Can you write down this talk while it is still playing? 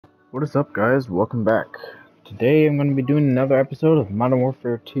What is up, guys? Welcome back. Today I'm going to be doing another episode of Modern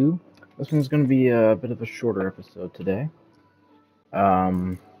Warfare 2. This one's going to be a bit of a shorter episode today.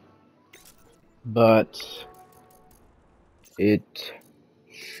 But it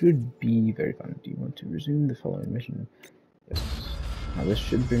should be very fun. Do you want to resume the following mission? Yes. Now this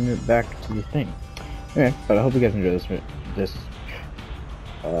should bring it back to the thing. Okay, but I hope you guys enjoy this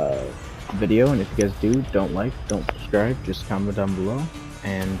video, and if you guys do, don't like, don't subscribe, just comment down below.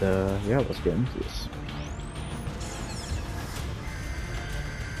 And yeah, let's get into this.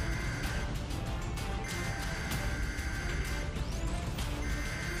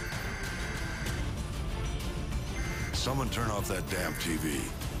 Someone turn off that damn TV.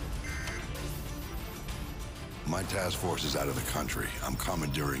 My task force is out of the country. I'm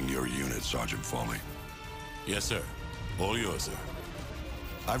commandeering your unit, Sergeant Foley. Yes, sir. All yours, sir.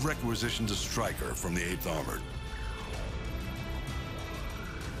 I've requisitioned a striker from the 8th Armored.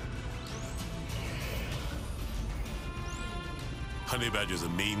 Honey Badger's a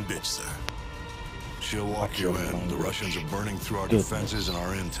mean bitch, sir. She'll walk you in. The Russians are burning through our defenses and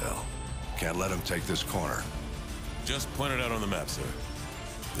our intel. Can't let them take this corner. Just point it out on the map, sir.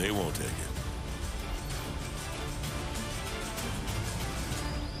 They won't take it.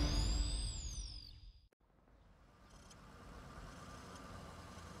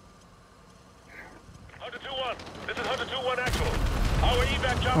 Hunter 2-1. This is Hunter 2-1 actual. Our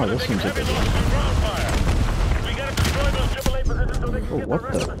evac chopper is this taking seems like heavy a- losses from ground fire. We gotta destroy those AAA positions so they can get the what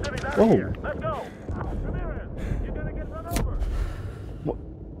rest the- of the cities out Whoa. of here. Let's go. Ramirez, you're gonna get run over. What?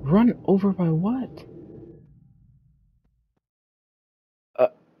 Run over by what?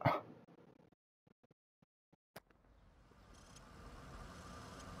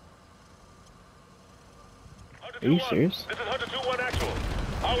 Hunter Are you 2-1. serious? This is Hunter 2-1 actual.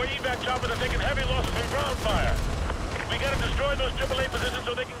 Our evac choppers are taking heavy losses from ground fire. We gotta destroy those AAA positions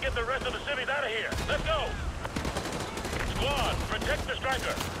so they can get the rest of the cities out of here. Let's go. Squad, protect the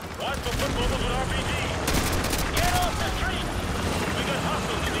striker. Watch for foot movers with RPGs. Get off the street! We got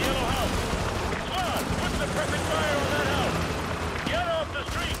hostiles in the yellow house. Squad, put suppressing fire on that house. Get off the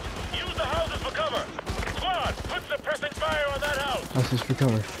street! Use the houses for cover. Squad, put suppressing fire on that house. How's this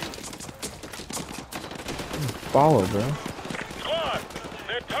recover? Follow, bro. Squad,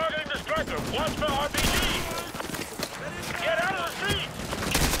 they're targeting the striker. Watch for RPGs. Get out of the street!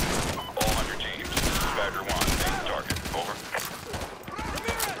 All 100 teams. Badger 1, main target. Over.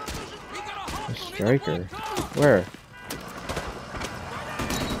 A striker. Where?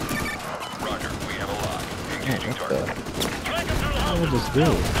 Roger, we have a lock. Oh, Engaging what target. the? Flank him through the What houses. would this do? Go,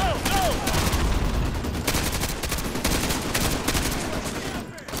 go!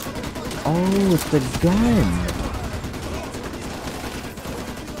 Oh, it's the gun.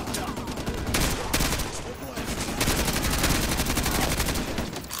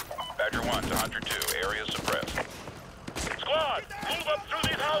 Badger 1 to Hunter 2. Area suppressed. Squad, move up through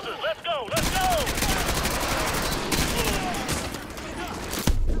these houses. Let's go, let's go!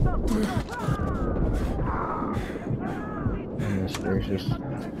 Goodness gracious.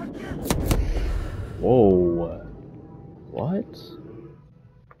 Whoa. What?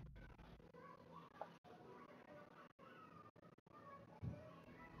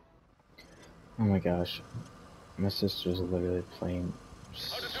 Oh my gosh. My sister's literally playing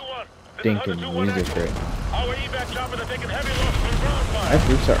stinking music right now. Our evac choppers are taking heavy losses from ground I fire. have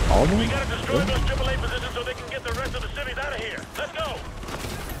to restart all of We them? gotta destroy those AAA positions so they can get the rest of the cities out of here. Let's go!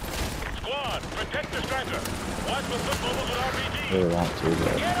 Squad, protect the striker. Watch for foot movers with I RPGs. really want to,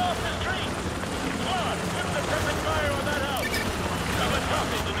 but Get off the street! Squad, put suppressing fire on that house. We got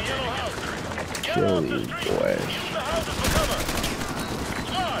hostiles in the yellow house. Get off the Chilly street! boy. Use the houses for cover.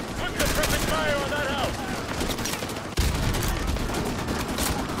 Squad, put suppressing fire on that house.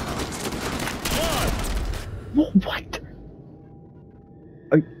 Squad, What?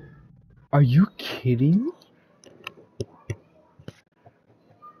 Are you kidding me?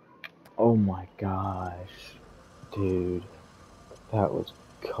 Oh my gosh. Dude. That was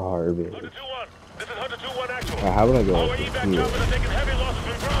garbage. Hunter 2-1. This is Hunter 2-1 actual. How would I go Our over evac here? choppers are taking heavy losses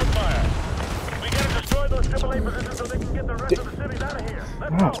from ground fire. We gotta destroy those AAA positions so they can get the rest of the cities out of here.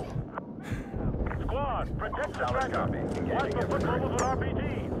 Let's Wow. go. Squad, protect the striker. Watch for foot movers with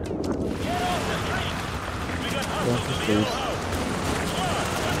RPGs. Get off the street! We got hostiles in the yellow house. Squad,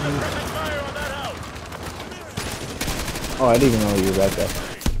 put suppressing fire on that house. Oh, I didn't even know you were right there.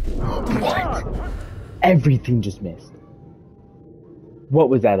 What? Everything just missed. What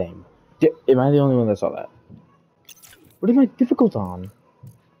was that aim? Am I the only one that saw that? What am I difficult on?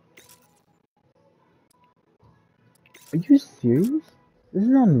 Are you serious? This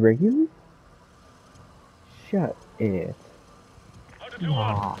is on regular? Shut it. Hunter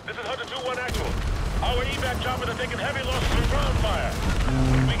Aw. This is Hunter 2-1 actual. Our evac choppers are taking heavy losses from ground fire.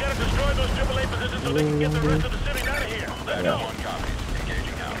 We gotta destroy those AAA positions so they can get the rest of the city out of here. Let's go. One copies.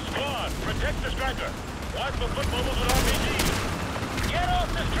 Engaging house. Squad, protect the striker. Watch for foot mobiles with RPGs. Get off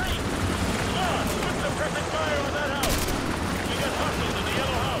the street. Squad, put suppressing fire on that house. We got hostiles in the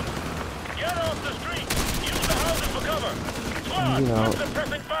yellow house. Get off the street. Use the houses for cover. Squad, put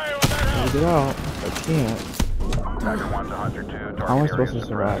suppressing fire on that house. Get out. I can't. Tiger 1 to Hunter 2. How am I supposed to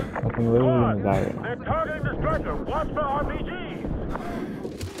survive? I can literally gonna die right now. They're targeting the striker. Watch for RPGs.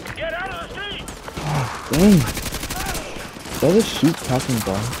 Get out of the street. Dang. Did I just shoot Captain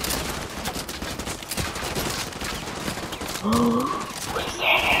Gun?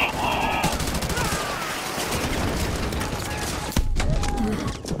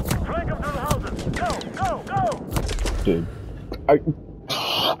 Flank them through the houses. Go, go, go. Dude.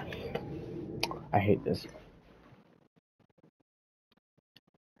 I hate this.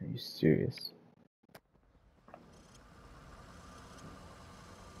 Are you serious?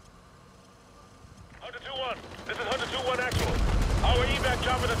 Hunter 2-1. This is Hunter 2-1 actual. Our evac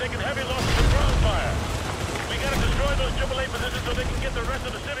choppers are taking heavy losses from ground fire. We gotta destroy those AAA positions so they can get the rest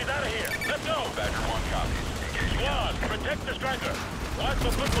of the cities out of here. Let's go. Badger 1 copies. Engaging Squad, protect the striker. Watch for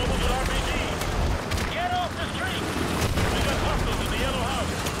foot mobiles with RPGs. Get off the street. We got hostiles in the yellow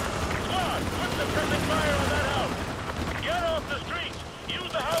house. Squad, put suppressing fire on that house. Get off the street.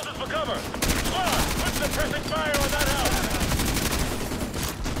 Use the houses for cover. Squad, put suppressing fire on that house.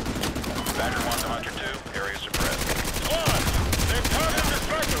 Badger 1 to Hunter 2. Area suppressed. Squad, they're targeting the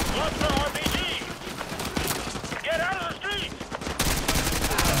striker. Watch for RPGs. Get out of the street.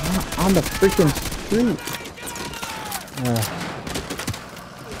 On the freaking street.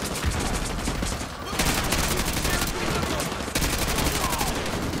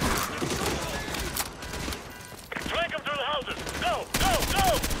 Flank them through the houses. Go, go, go.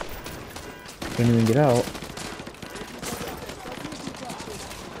 Couldn't even get out.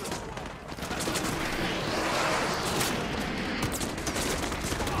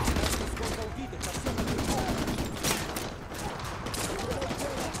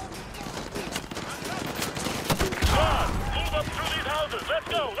 Squad, move up through these houses. Let's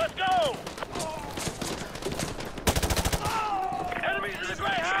go, let's go. Enemies in the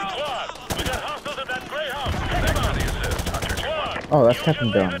gray house. Squad, we got hostiles in that gray house. Take them out. The assist. Hunter 2-1. Squad, Oh, that's use Captain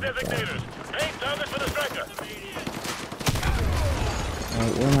your laser Dunn. designators. Aim targets for the striker.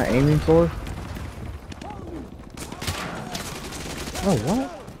 What am I aiming for? Oh, what?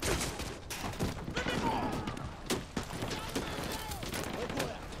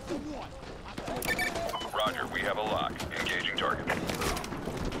 Roger, we have a lock. Engaging target.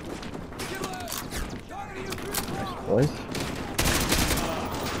 Boys.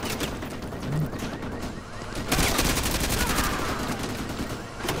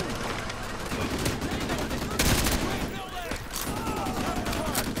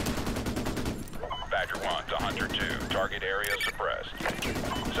 Badger 1 to Hunter 2. Target area suppressed.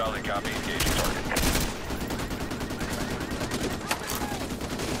 Solid copy. Engaging target.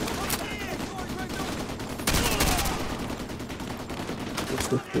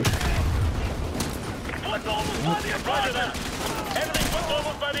 Foot mobiles by the apartment. Enemy foot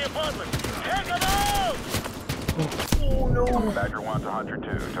mobiles by the apartment. Take them out. Oh no. Badger 1 to Hunter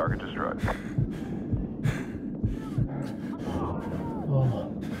 2. Target destroyed. Oh.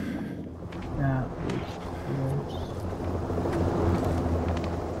 That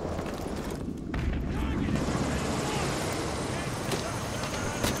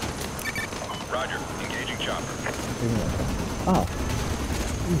Roger. Engaging chopper. Oh.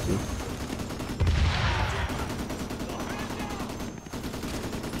 Easy.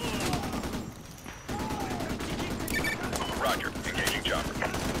 Roger. Engaging chopper.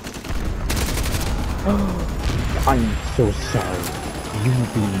 I'm so sorry. You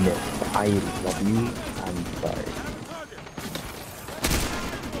be missed. I love you. I'm sorry.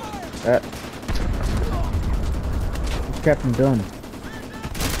 It's Captain Dunn.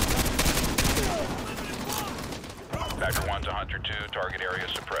 Badger 1 to Hunter 2. Target area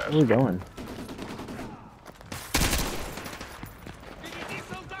suppressed. Where are we going?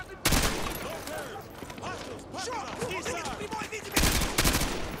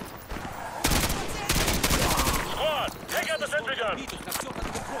 Squad, take out the sentry gun.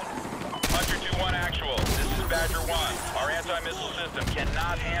 Hunter 2-1 actual. This is Badger 1. Our anti-missile system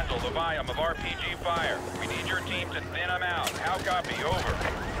cannot handle the volume of RPG fire. We need your team to thin them out. How copy? Over.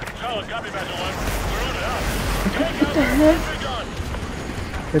 Solid copy, Badger 1. We're on it out. Take out the sentry gun.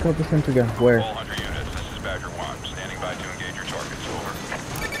 Pick up the sentry gun. Where? All Hunter units, this is Badger 1. Standing by to engage your targets. Over.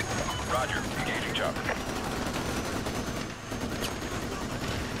 Roger. Engaging chopper.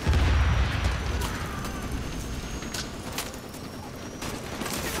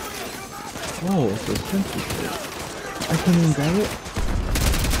 Oh, it's a sensor shit. I can't even grab it.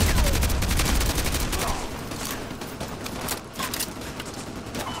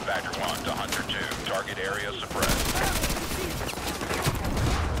 Badger 1 to Hunter 2. Target area suppressed.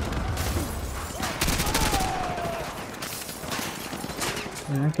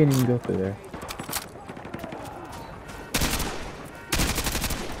 Man, I can't even go through there.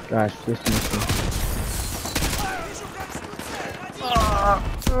 Gosh, this missed me.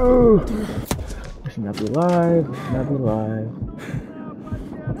 I should not be alive. I should not be alive.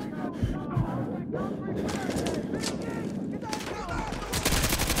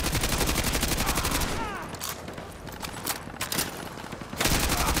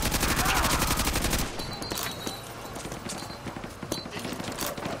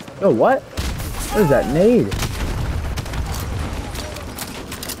 Oh, what? What is that nade?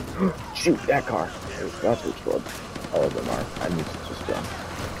 Shoot that car. That's which one. All of them are. I need to just jump.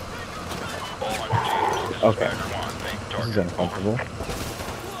 Okay. This is uncomfortable.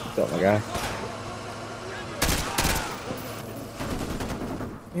 What's up, my guy?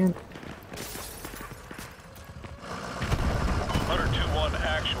 Man. Hunter 2-1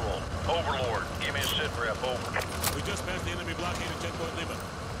 actual. Overlord, give me a sit rep, over. We just passed the enemy blockade at checkpoint Lima.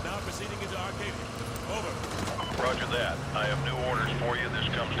 Now proceeding into Arcadia. Over. Roger that. I have new orders for you. This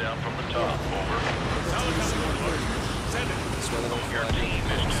comes down from the top, over. Solid copy, Overlord. Send it. Your team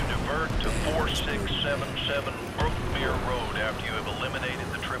is to divert to 4677 Brookmere Road after you have eliminated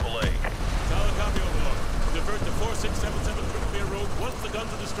the AAA. Solid copy, Overlord. Divert to 4677 Brookmere Road once the guns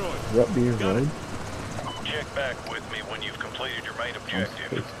are destroyed. What beer road? Check back with me when you've completed your main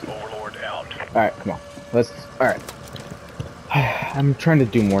objective. Overlord out. Alright, come on. Let's. Alright. I'm trying to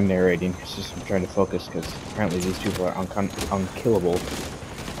do more narrating. It's just I'm trying to focus because apparently these people are unkillable.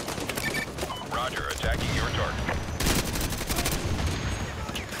 Roger, attacking your target.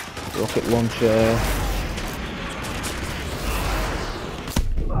 Rocket launcher.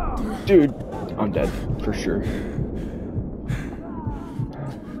 Dude, I'm dead for sure.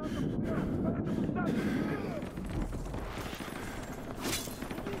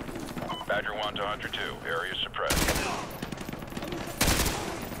 Badger 1 to Hunter 2. Area suppressed.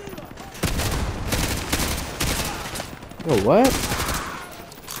 Oh, what?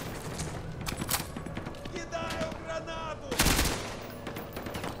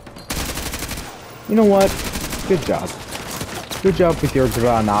 You know what? Good job. Good job with your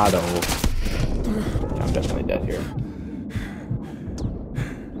granado. I'm definitely dead here.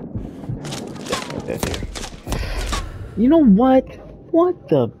 Definitely dead here. You know what? What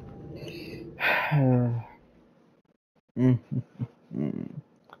the? If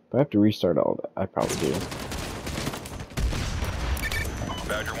I have to restart all that, I probably do.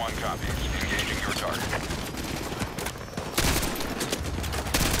 Badger 1 copies. Engaging your target.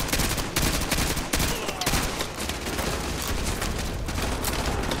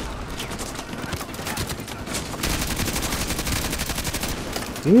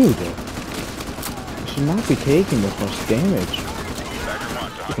 Dude, I should not be taking this much damage. Badger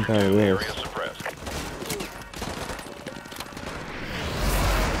 1 to Hunter 2. Area Area suppressed.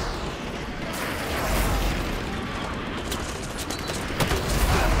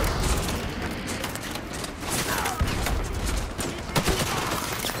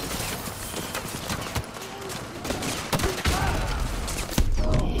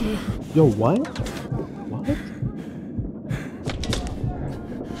 Yo, what? What?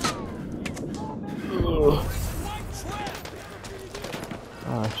 Ugh.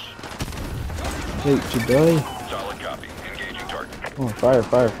 Gosh. Hate to die. Solid copy. Engaging target. Oh, fire,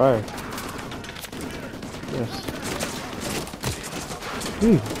 fire, fire. Yes.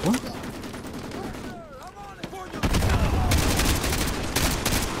 Dude, what?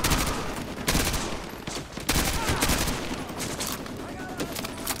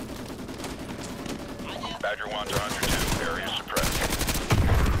 Badger 1 to Hunter 2. Area suppressed.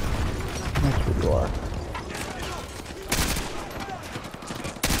 That's what you are.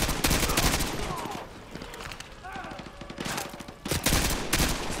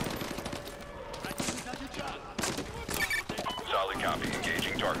 Solid copy.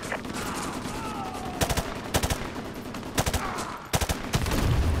 Engaging target.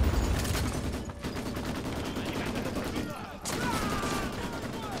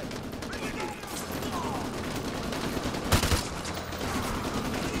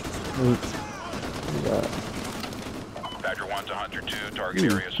 Oops. Badger 1 to Hunter 2. Target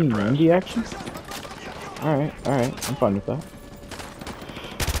area Team suppressed. Randy action? Alright, alright. I'm fine with that.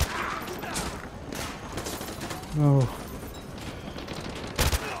 Oh.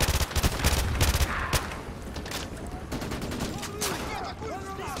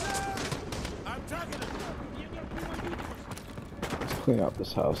 clean out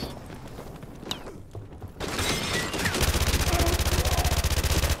this house.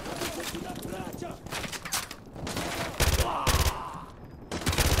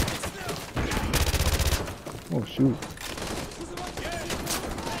 Oh shoot.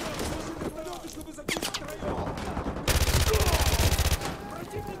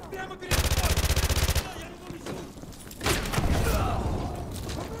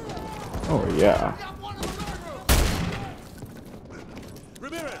 Oh yeah.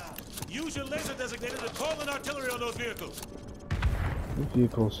 Ramirez, use your laser designator to call in artillery on those vehicles. Those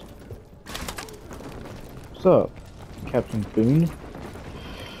vehicles. What's up, Captain Boone?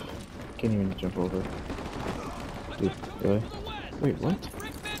 Can't even jump over. Dude, really? Wait, what?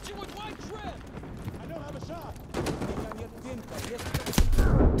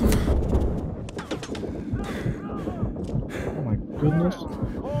 Oh my goodness.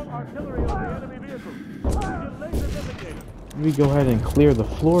 Let me go ahead and clear the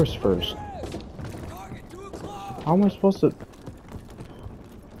floors first. How am I supposed to...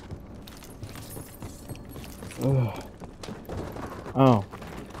 Ugh. Oh.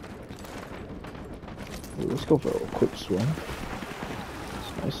 Wait, let's go for a quick swim.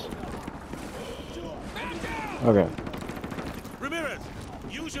 That's nice. Okay. Ramirez,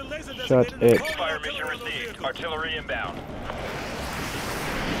 use your laser Shut designator to it. call in Fire artillery mission on those received. vehicles. Artillery inbound.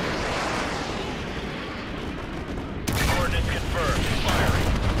 Coordinates confirmed. Firing.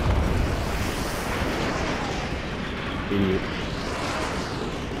 Idiot.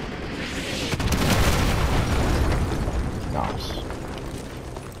 Nice.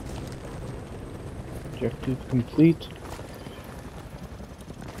 Objective complete.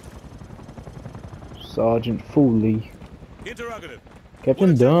 Sergeant Foley. Interrogative. Captain What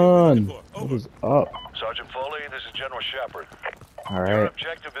exactly are we Dunn. looking for? What Over. is up? Sergeant Foley, this is General Shepard. Your Alright.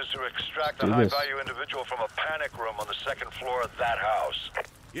 objective is to extract Do a this. high-value individual from a panic room on the second floor of that house.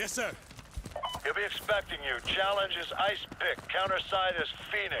 Yes, sir. He'll be expecting you. Challenge is Ice Pick. Counterside is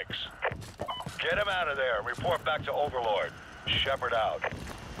Phoenix. Get him out of there and report back to Overlord. Shepard out.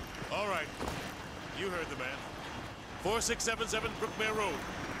 All right. You heard the man. 4677 Brookmere Road.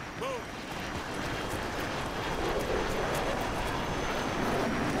 Move.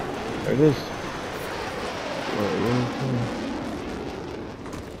 There it is. Whoa.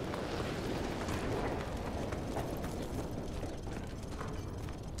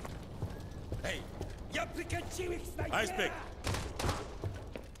 Ice pick.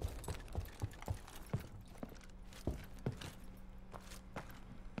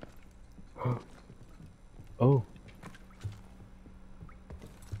 Oh.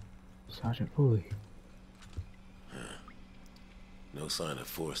 Sergeant Foley. No sign of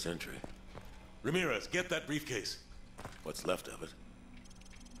forced entry. Ramirez, get that briefcase. What's left of it?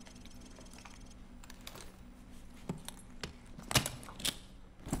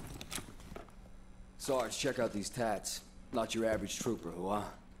 Sarge, check out these tats. Not your average trooper, huh?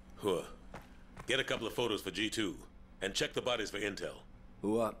 Huh. Get a couple of photos for G2. And check the bodies for intel.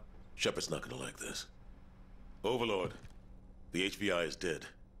 Who up? Shepard's not gonna like this. Overlord, the HVI is dead.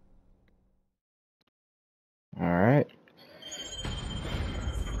 Alright.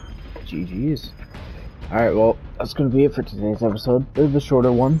 GG's. Alright, well, that's gonna be it for today's episode. Bit of a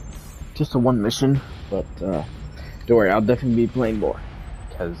shorter one. Just a one mission, but don't worry, I'll definitely be playing more.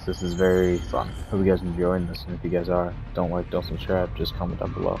 Because this is very fun. Hope you guys are enjoying this, and if you guys are, don't like, don't subscribe, just comment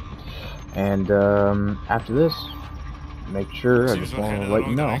down below. And after this, make sure, I just want to let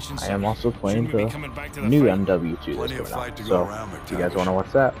you know, I am also playing the new MW2 Plenty that's of coming fight out. to go So, around, if you guys want to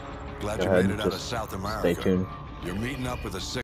watch that, Glad go you ahead made and it out of just South America. stay tuned. You're meeting up with a